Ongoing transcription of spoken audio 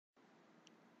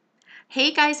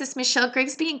Hey guys, it's Michelle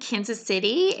Grigsby in Kansas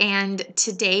City, and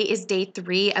today is day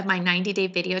 3 of my 90-day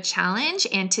video challenge.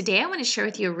 And today I want to share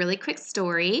with you a really quick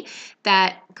story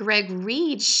that Greg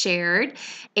Reed shared.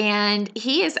 And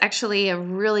he is actually a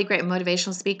really great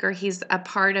motivational speaker. He's a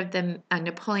part of the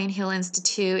Napoleon Hill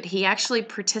Institute. He actually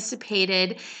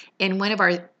participated in one of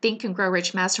our Think and Grow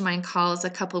Rich Mastermind calls a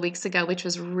couple of weeks ago, which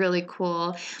was really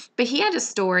cool. But he had a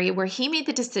story where he made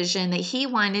the decision that he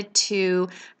wanted to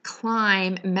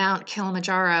climb Mount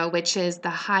Kilimanjaro, which is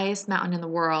the highest mountain in the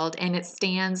world, and it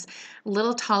stands a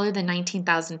little taller than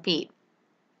 19,000 feet.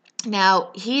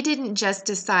 Now, he didn't just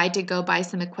decide to go buy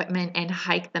some equipment and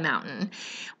hike the mountain.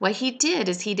 What he did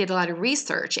is he did a lot of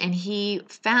research and he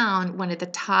found one of the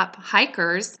top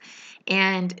hikers,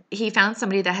 and he found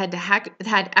somebody that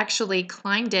had actually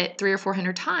climbed it 300 or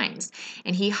 400 times,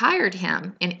 and he hired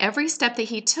him. And every step that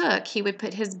he took, he would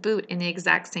put his boot in the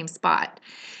exact same spot.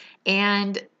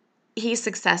 And he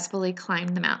successfully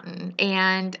climbed the mountain.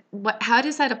 And how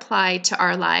does that apply to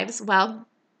our lives? Well,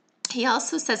 he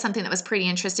also said something that was pretty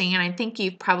interesting, and I think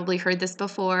you've probably heard this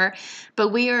before, but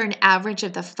we are an average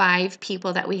of the 5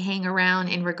 people that we hang around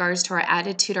in regards to our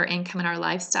attitude, our income, and our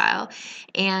lifestyle.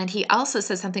 And he also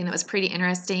said something that was pretty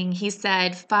interesting. He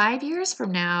said, 5 years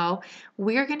from now,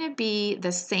 we're going to be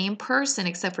the same person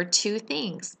except for 2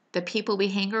 things: the people we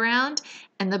hang around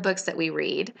and the books that we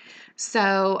read.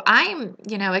 So I'm,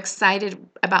 excited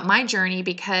about my journey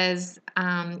because,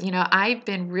 I've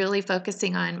been really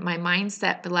focusing on my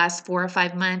mindset the last 4 or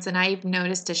 5 months, and I've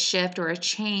noticed a shift or a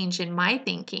change in my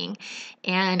thinking.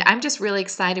 And I'm just really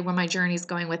excited where my journey is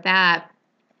going with that.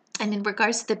 And in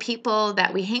regards to the people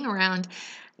that we hang around,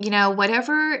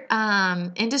 whatever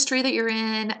industry that you're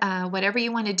in, whatever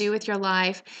you want to do with your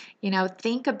life,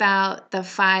 think about the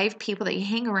 5 people that you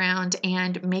hang around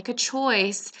and make a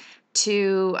choice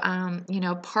to,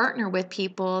 partner with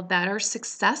people that are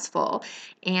successful.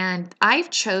 And I've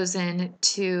chosen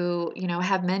to,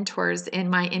 have mentors in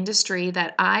my industry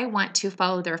that I want to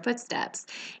follow their footsteps.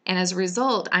 And as a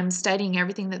result, I'm studying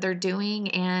everything that they're doing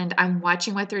and I'm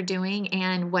watching what they're doing,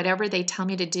 and whatever they tell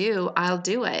me to do, I'll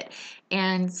do it.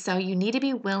 And so you need to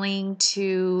be willing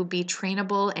to be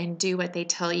trainable and do what they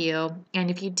tell you.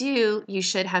 And if you do, you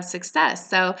should have success.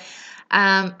 So,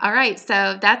 all right,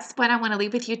 so that's what I want to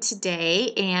leave with you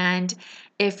today. And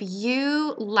if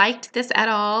you liked this at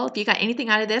all, if you got anything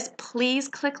out of this, please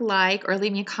click like or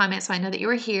leave me a comment so I know that you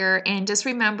were here. And just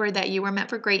remember that you were meant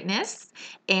for greatness.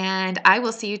 And I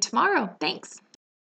will see you tomorrow. Thanks.